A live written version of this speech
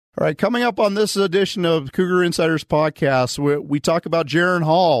All right, coming up on this edition of Cougar Insiders Podcast, we talk about Jaren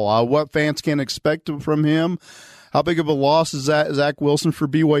Hall, what fans can expect from him, how big of a loss is that Zach Wilson for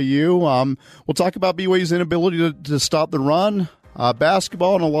BYU. We'll talk about BYU's inability to stop the run,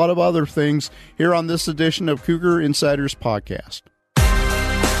 basketball, and a lot of other things here on this edition of Cougar Insiders Podcast.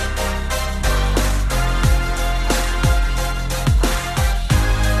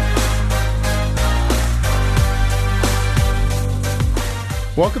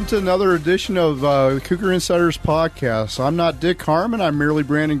 Welcome to another edition of the Cougar Insiders Podcast. I'm not Dick Harmon. I'm merely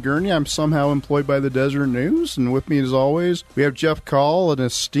Brandon Gurney. I'm somehow employed by the Desert News. And with me, as always, we have Jeff Call, an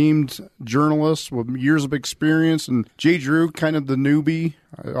esteemed journalist with years of experience, and Jay Drew, kind of the newbie,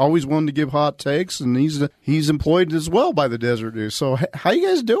 always willing to give hot takes, and he's employed as well by the Desert News. So how you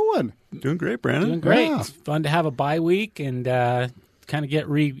guys doing? Doing great, Brandon. Doing great. Yeah. It's fun to have a bye week and kind of get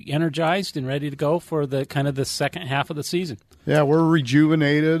re-energized and ready to go for the second half of the season. Yeah, we're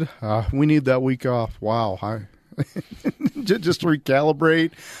rejuvenated. We need that week off. Wow. Just to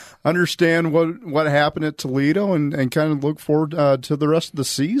recalibrate, understand what happened at Toledo, and kind of look forward to the rest of the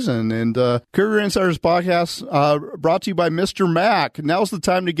season. And Cougar Insiders Podcast brought to you by Mr. Mac. Now's the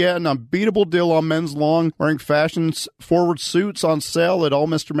time to get an unbeatable deal on men's long-wearing fashion-forward suits on sale at all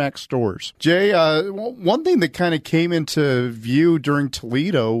Mr. Mac stores. Jay, one thing that kind of came into view during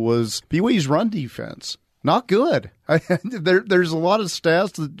Toledo was BYU's run defense. Not good. There's a lot of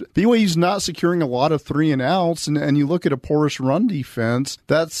stats that BYU's not securing a lot of 3-and-outs, and you look at a porous run defense,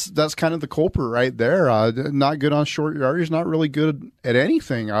 that's kind of the culprit right there. Not good on short yardage, not really good at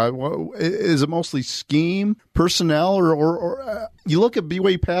anything. Is it mostly scheme, personnel, or you look at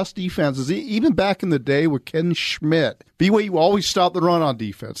BYU pass defenses, even back in the day with Ken Schmidt, BYU always stopped the run on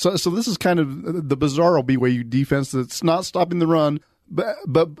defense. So this is kind of the bizarro BYU defense that's not stopping the run,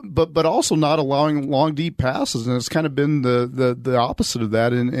 but also not allowing long, deep passes, and it's kind of been the opposite of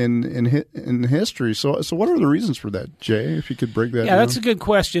that in history. So what are the reasons for that, Jay? If you could break that down. Yeah, that's a good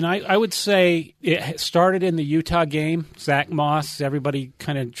question. I would say it started in the Utah game. Zach Moss, everybody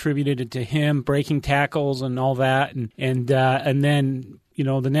kind of attributed it to him breaking tackles and all that, and then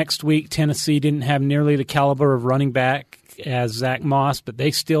the next week Tennessee didn't have nearly the caliber of running back as Zach Moss, but they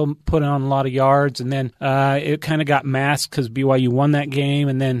still put on a lot of yards, and then it kind of got masked because BYU won that game,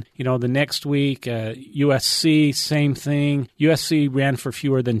 and then the next week USC, same thing. USC ran for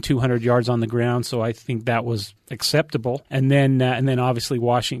fewer than 200 yards on the ground, so I think that was acceptable, and then obviously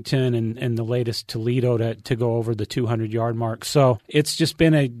Washington and the latest Toledo to go over the 200-yard mark. So it's just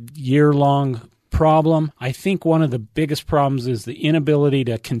been a year-long problem. I think one of the biggest problems is the inability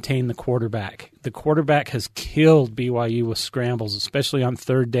to contain the quarterback. The quarterback has killed BYU with scrambles, especially on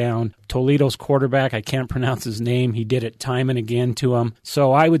third down. Toledo's quarterback, I can't pronounce his name. He did it time and again to him.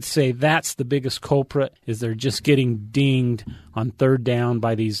 So I would say that's the biggest culprit, is they're just getting dinged on third down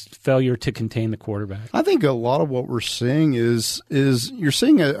by these failure to contain the quarterback. I think a lot of what we're seeing is you're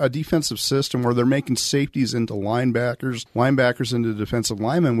seeing a defensive system where they're making safeties into linebackers into defensive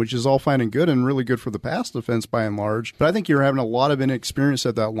linemen, which is all fine and good and really good for the pass defense by and large. But I think you're having a lot of inexperience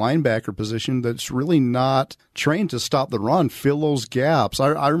at that linebacker position that's really not trained to stop the run, fill those gaps.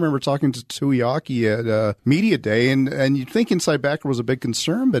 I remember talking to Tuiaki at Media Day, and you'd think inside backer was a big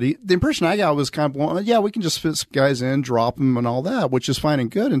concern, but the impression I got was kind of, yeah, we can just fit some guys in, drop them, and all that, which is fine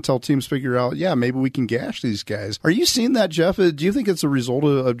and good until teams figure out, yeah, maybe we can gash these guys. Are you seeing that, Jeff? Do you think it's a result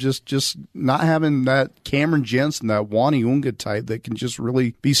of just not having that Cameron Jensen, that Wani Unga type that can just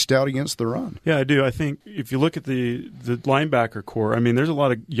really be stout against the run? Yeah, I do. I think if you look at the linebacker core, I mean, there's a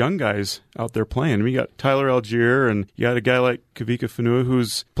lot of young guys out there playing. I mean, you got Tyler Algier, and you got a guy like Kavika Fanua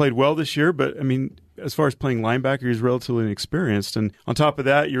who's played well this year, but I mean, as far as playing linebacker, he's relatively inexperienced. And on top of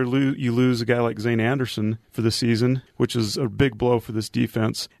that, you lose a guy like Zane Anderson for the season, which is a big blow for this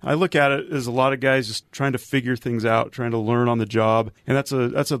defense. I look at it as a lot of guys just trying to figure things out, trying to learn on the job, and that's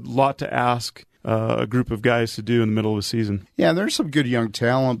a lot to ask a group of guys to do in the middle of the season. Yeah, there's some good young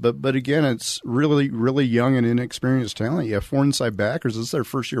talent, but again, it's really, really young and inexperienced talent. You have 4 inside backers. This is their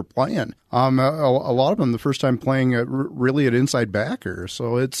first year playing. A lot of them the first time playing really at inside backer.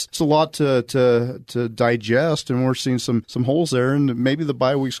 So it's a lot to digest, and we're seeing some holes there, and maybe the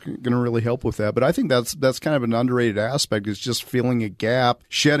bye week's going to really help with that. But I think that's kind of an underrated aspect, is just filling a gap,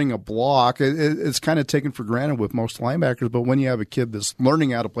 shedding a block. It's kind of taken for granted with most linebackers, but when you have a kid that's learning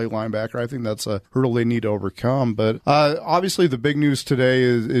how to play linebacker, I think that's a hurdle they need to overcome. But obviously the big news today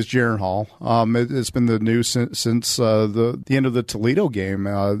is Jaren Hall. It's been the news since the end of the Toledo game,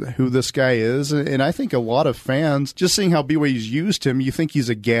 who this guy guy is. And I think a lot of fans, just seeing how BYU's used him, you think he's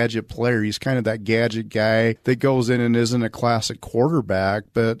a gadget player. He's kind of that gadget guy that goes in and isn't a classic quarterback.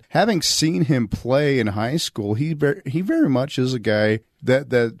 But having seen him play in high school, he very much is a guy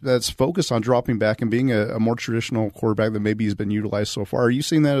that's focused on dropping back and being a more traditional quarterback than maybe he's been utilized so far. Are you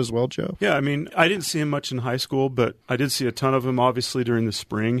seeing that as well, Joe? Yeah, I mean, I didn't see him much in high school, but I did see a ton of him, obviously, during the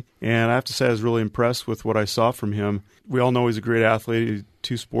spring. And I have to say I was really impressed with what I saw from him. We all know he's a great athlete, he's a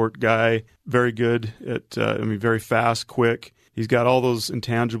two-sport guy, very good at, very fast, quick. He's got all those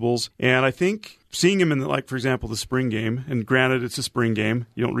intangibles. And I think seeing him in, for example, the spring game, and granted it's a spring game,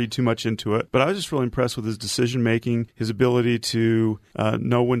 you don't read too much into it, but I was just really impressed with his decision-making, his ability to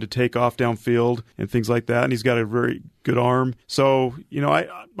know when to take off downfield and things like that, and he's got a very good arm. So,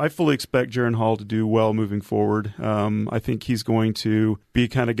 I fully expect Jaren Hall to do well moving forward. I think he's going to be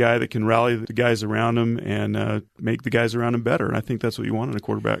the kind of guy that can rally the guys around him and make the guys around him better, and I think that's what you want in a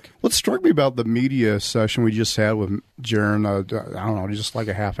quarterback. What struck me about the media session we just had with Jaren, I don't know, just like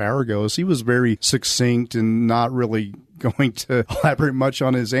a half hour ago, is he was very succinct and not really going to elaborate much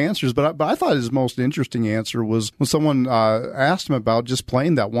on his answers, but I thought his most interesting answer was when someone asked him about just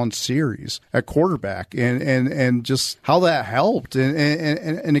playing that one series at quarterback and just how that helped,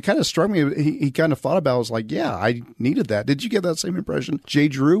 and it kind of struck me. He kind of thought about it, was like, yeah, I needed that. Did you get that same impression, Jay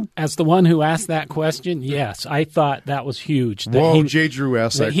Drew? As the one who asked that question, yes, I thought that was huge. Jay Drew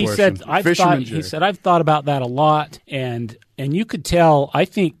asked that question. He said, I've thought about that a lot, and you could tell, I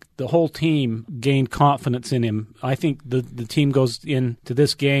think the whole team gained confidence in him. I think the team goes into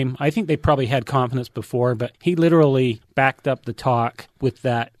this game. I think they probably had confidence before, but he literally backed up the talk with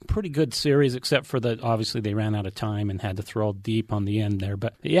that pretty good series, except for that obviously they ran out of time and had to throw deep on the end there.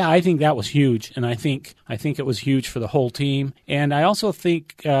 But yeah, I think that was huge, and I think it was huge for the whole team. And I also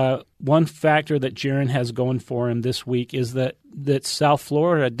think one factor that Jaren has going for him this week is that South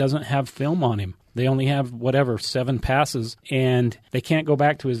Florida doesn't have film on him. They only have, 7 passes, and they can't go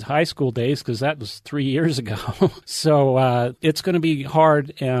back to his high school days because that was 3 years ago. So it's going to be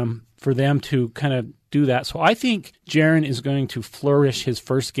hard for them to kind of do that. So I think Jaren is going to flourish his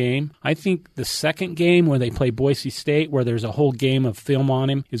first game. I think the second game, where they play Boise State, where there's a whole game of film on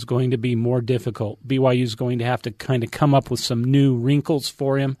him, is going to be more difficult. BYU is going to have to kind of come up with some new wrinkles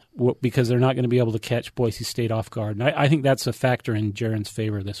for him because they're not going to be able to catch Boise State off guard. And I think that's a factor in Jaren's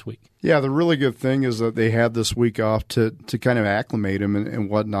favor this week. Yeah, the really good thing is that they had this week off to kind of acclimate him and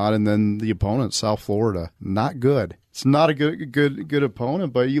whatnot, and then the opponent, South Florida, not good. It's not a good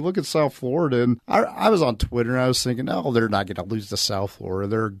opponent, but you look at South Florida, and I was on Twitter, and I was thinking, oh, they're not going to lose to South Florida.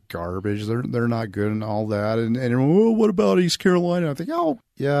 They're garbage. They're not good and all that. And well, what about East Carolina? I think, oh,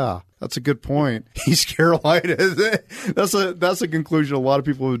 yeah, that's a good point. East Carolina, that's a conclusion a lot of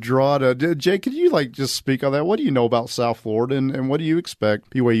people have drawn. Jay, could you just speak on that? What do you know about South Florida, and what do you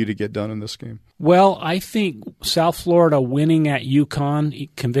expect BYU to get done in this game? Well, I think South Florida winning at UConn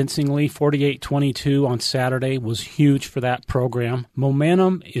convincingly, 48-22 on Saturday, was huge for that program.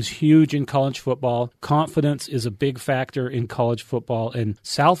 Momentum is huge in college football. Confidence is a big factor in college football. And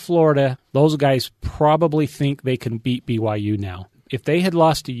South Florida, those guys probably think they can beat BYU now. If they had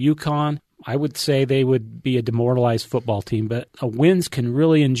lost to UConn, I would say they would be a demoralized football team, but wins can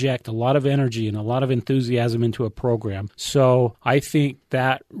really inject a lot of energy and a lot of enthusiasm into a program. So I think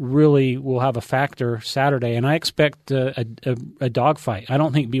that really will have a factor Saturday, and I expect a dogfight. I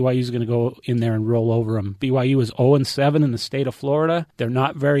don't think BYU is going to go in there and roll over them. BYU is 0-7 in the state of Florida. They're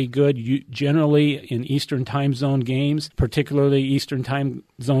not very good generally in Eastern time zone games, particularly Eastern time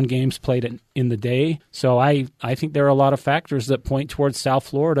zone games played in the day. So I think there are a lot of factors that point towards South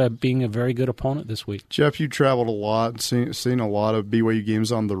Florida being a very good opponent this week. Jeff, you traveled a lot, seen a lot of BYU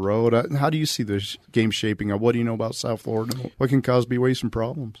games on the road. How do you see this game shaping up? What do you know about South Florida? What can cause BYU some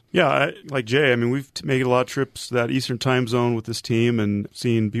problems? Yeah, like Jay, we've made a lot of trips to that Eastern time zone with this team and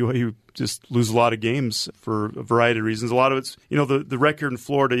seen BYU just lose a lot of games for a variety of reasons. A lot of it's, the record in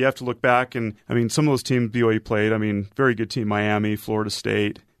Florida, you have to look back, and some of those teams BYU played, very good team, Miami, Florida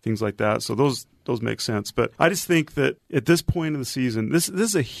State, things like that. So those make sense. But I just think that at this point in the season, this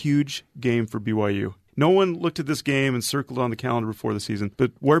is a huge game for BYU. No one looked at this game and circled on the calendar before the season.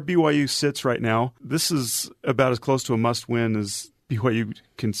 But where BYU sits right now, this is about as close to a must-win as BYU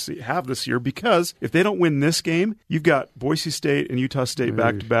can have this year, because if they don't win this game, you've got Boise State and Utah State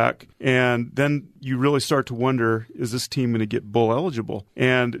back-to-back, and then you really start to wonder, is this team going to get bowl eligible?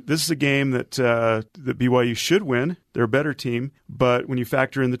 And this is a game that BYU should win. They're a better team, but when you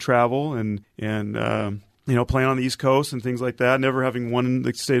factor in the travel and playing on the East Coast and things like that, never having won in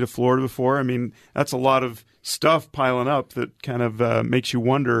the state of Florida before, that's a lot of stuff piling up that kind of makes you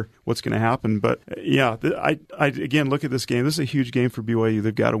wonder what's going to happen. But I again look at this game. This is a huge game for BYU.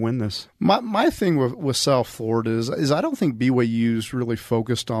 They've got to win this. My thing with South Florida is I don't think BYU's really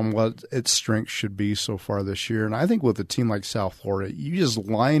focused on what its strengths should be so far this year. And I think with a team like South Florida, you just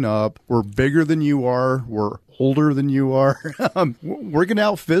line up. We're bigger than you are. We're older than you are. We're going to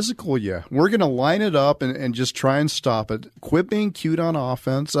out-physical you. We're going to line it up and just try and stop it. Quit being cute on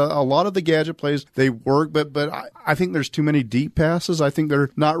offense. A lot of the gadget plays, they work, but I think there's too many deep passes. I think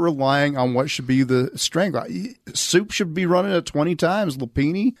they're not relying on what should be the strength. Soup should be running it 20 times.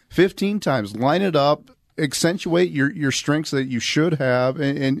 Lupini, 15 times. Line it up. Accentuate your strengths that you should have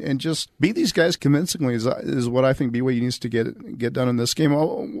and just beat these guys convincingly is what I think BYU needs to get done in this game.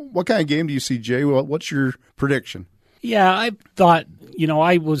 What kind of game do you see, Jay? What's your prediction? Yeah, I thought,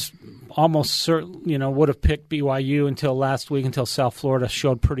 I was almost certain, would have picked BYU until last week, until South Florida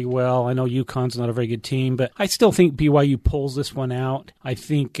showed pretty well. I know UConn's not a very good team, but I still think BYU pulls this one out. I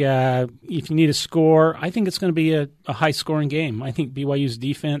think if you need a score, I think it's going to be a high-scoring game. I think BYU's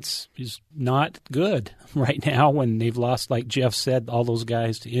defense is not good right now when they've lost, like Jeff said, all those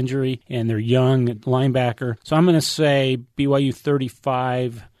guys to injury, and they're young at linebacker. So I'm going to say BYU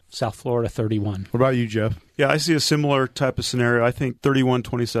 35, South Florida 31. What about you, Jeff? Yeah, I see a similar type of scenario. I think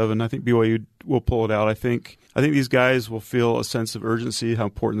 31-27. I think BYU will pull it out. I think these guys will feel a sense of urgency, how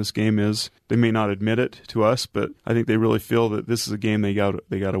important this game is. They may not admit it to us, but I think they really feel that this is a game they got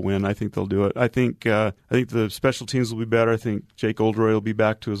to win. I think they'll do it. I think the special teams will be better. I think Jake Oldroyd will be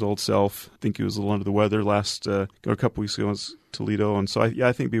back to his old self. I think he was a little under the weather a couple weeks ago in Toledo, and so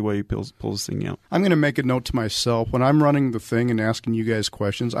I think BYU pulls this thing out. I'm going to make a note to myself when I'm running the thing and asking you guys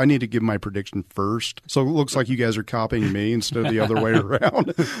questions. I need to give my prediction first, so it looks like you guys are copying me instead of the other way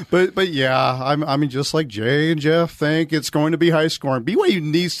around. But yeah, I mean, just like Jay and Jeff think it's going to be high scoring. BYU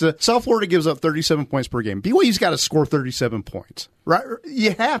needs to. South Florida gives up 37 points per game. BYU's got to score 37 points. Right?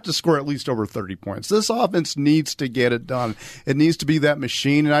 You have to score at least over 30 points. This offense needs to get it done. It needs to be that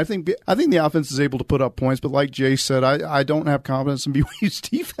machine, and I think the offense is able to put up points. But like Jay said, I don't have confidence in BYU's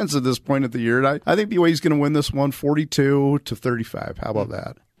defense at this point of the year. And I think BYU's going to win this one 42-35. How about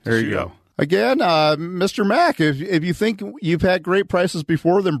that? There you go. Again, Mr. Mack, if you think you've had great prices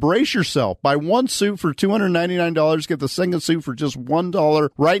before, then brace yourself. Buy one suit for $299, get the second suit for just $1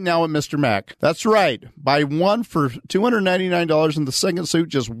 right now at Mr. Mack. That's right. Buy one for $299 and the second suit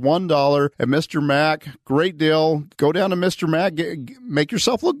just $1 at Mr. Mack. Great deal. Go down to Mr. Mack. Make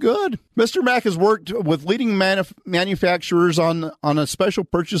yourself look good. Mr. Mack has worked with leading manufacturers on a special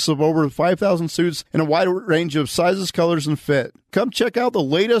purchase of over 5,000 suits in a wide range of sizes, colors, and fit. Come check out the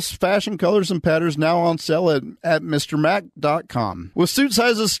latest fashion colors and patterns now on sale at MrMac.com. With suit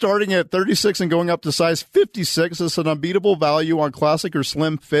sizes starting at 36 and going up to size 56, it's an unbeatable value on classic or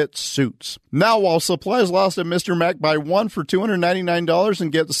slim fit suits. Now, while supplies last at Mr. Mac, buy one for $299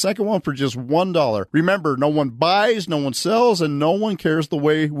 and get the second one for just $1. Remember, no one buys, no one sells, and no one cares the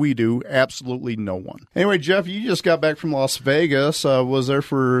way we do. Absolutely no one. Anyway, Jeff, you just got back from Las Vegas. Was there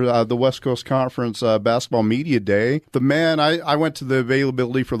for the West Coast Conference Basketball Media Day. I went to the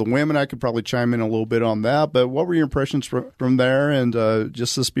availability for the women. I could probably chime in a little bit on that, but what were your impressions from there and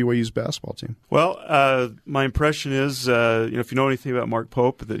just this BYU's basketball team? Well, my impression is, if you know anything about Mark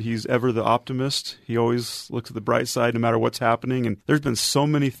Pope, that he's ever the optimist. He always looks at the bright side no matter what's happening, and there's been so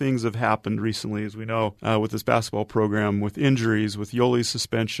many things have happened recently, as we know, with this basketball program, with injuries, with Yoli's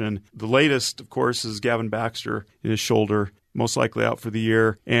suspension. The latest, of course, is Gavin Baxter in his shoulder, most likely out for the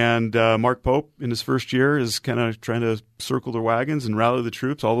year. And Mark Pope, in his first year, is kind of trying to circle the wagons and rally the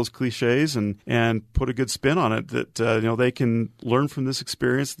troops, all those cliches, and put a good spin on it that they can learn from this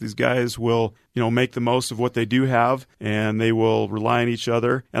experience. These guys will make the most of what they do have, and they will rely on each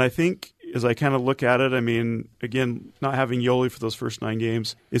other. And I think as I kind of look at it, I mean, again, not having Yoli for those first 9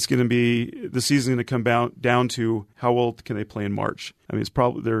 games, it's going to be the season going to come down to how well can they play in March. I mean, it's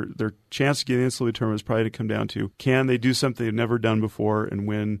probably their chance to get in the NCAA tournament is probably to come down to, can they do something they've never done before and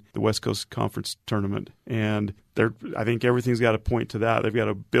win the West Coast Conference tournament? And I think everything's got to point to that. They've got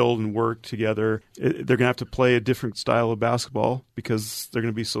to build and work together. They're going to have to play a different style of basketball because they're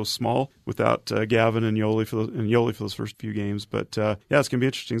going to be so small without Gavin and Yoli for those first few games. But it's going to be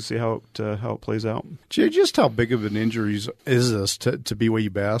interesting to see how it plays out. Jay, just how big of an injury is this to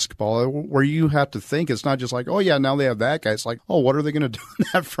BYU basketball, where you have to think it's not just like, oh yeah, now they have that guy. It's like, oh, what are they going to do in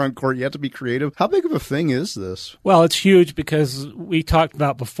that front court? You have to be creative. How big of a thing is this? Well, it's huge because we talked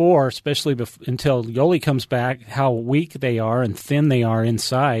about before, especially until Yoli comes back, how weak they are and thin they are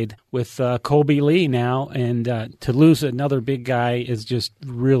inside with Colby Lee now, and to lose another big guy is just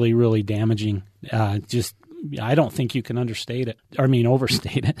really, really damaging. Just I don't think you can overstate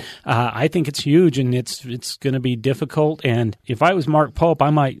it. I think it's huge, and it's going to be difficult. And if I was Mark Pope, I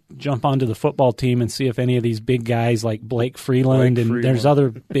might jump onto the football team and see if any of these big guys like Blake Freeland there's other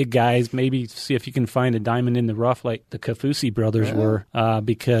big guys, maybe see if you can find a diamond in the rough like the Kafusi brothers were,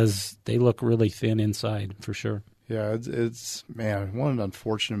 because they look really thin inside for sure. Yeah, it's man, what an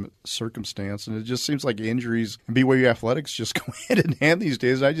unfortunate circumstance, and it just seems like injuries and BYU athletics just go hand in hand these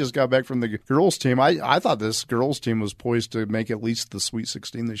days. I just got back from the girls team. I thought this girls team was poised to make at least the Sweet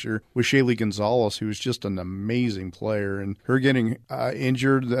 16 this year with Shaylee Gonzalez, who is just an amazing player, and her getting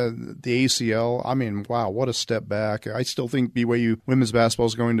injured, the ACL. I mean, wow, what a step back. I still think BYU women's basketball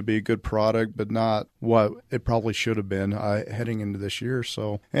is going to be a good product, but not what it probably should have been heading into this year.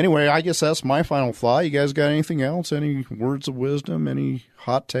 So anyway, I guess that's my final thought. You guys got anything else? Any words of wisdom? Any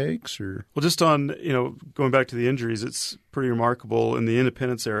hot takes? Or well, just on going back to the injuries, it's pretty remarkable in the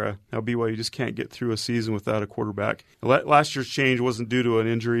Independence era how BYU just can't get through a season without a quarterback. Last year's change wasn't due to an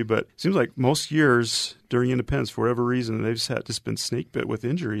injury, but it seems like most years during Independence, for whatever reason, they've just been snake bit with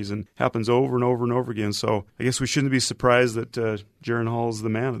injuries, and happens over and over and over again. So I guess we shouldn't be surprised that Jaren Hall is the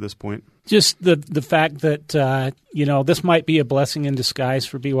man at this point. Just the fact that this might be a blessing in disguise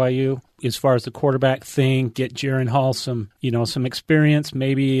for BYU as far as the quarterback thing. Get Jaren Hall some experience,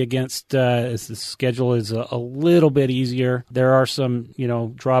 maybe against as the schedule is a little bit easier. There are some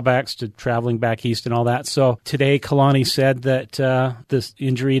drawbacks to traveling back east and all that. So today, Kalani said that this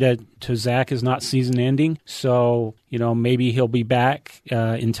injury to Zach is not season ending. So maybe he'll be back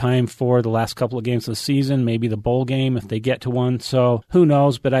in time for the last couple of games of the season, maybe the bowl game if they get to one. So who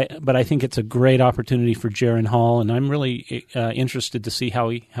knows? But I think it's a great opportunity for Jaren Hall, and I'm really interested to see how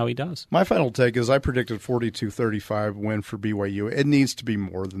he does. My final take is I predicted 42-35 win for BYU. It needs to be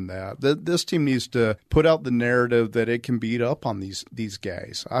more than that. This team needs to put out the narrative that it can beat up on these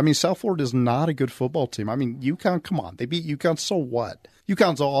guys. I mean, South Florida is not a good football team. I mean, UConn, come on. They beat UConn, so what?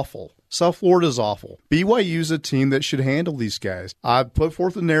 UConn's awful. South Florida's awful. BYU's a team that should handle these guys. I put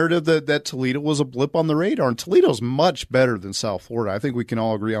forth the narrative that Toledo was a blip on the radar, and Toledo's much better than South Florida. I think we can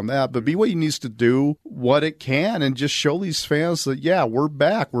all agree on that. But BYU needs to do what it can and just show these fans that, yeah, we're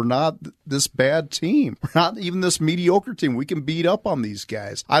back. We're not this bad team. We're not even this mediocre team. We can beat up on these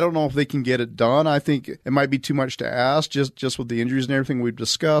guys. I don't know if they can get it done. I think it might be too much to ask just with the injuries and everything we've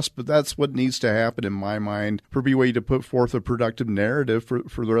discussed, but that's what needs to happen in my mind for BYU to put forth a productive narrative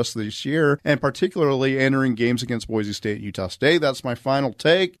for the rest of this year, and particularly entering games against Boise State and Utah State. That's my final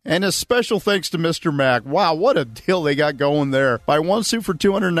take. And a special thanks to Mr. Mack. Wow, what a deal they got going there. Buy one suit for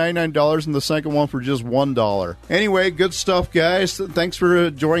 $299 and the second one for just $1. Anyway, good stuff, guys. Thanks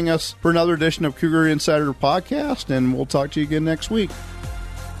for joining us for another edition of Cougar Insider Podcast, and we'll talk to you again next week.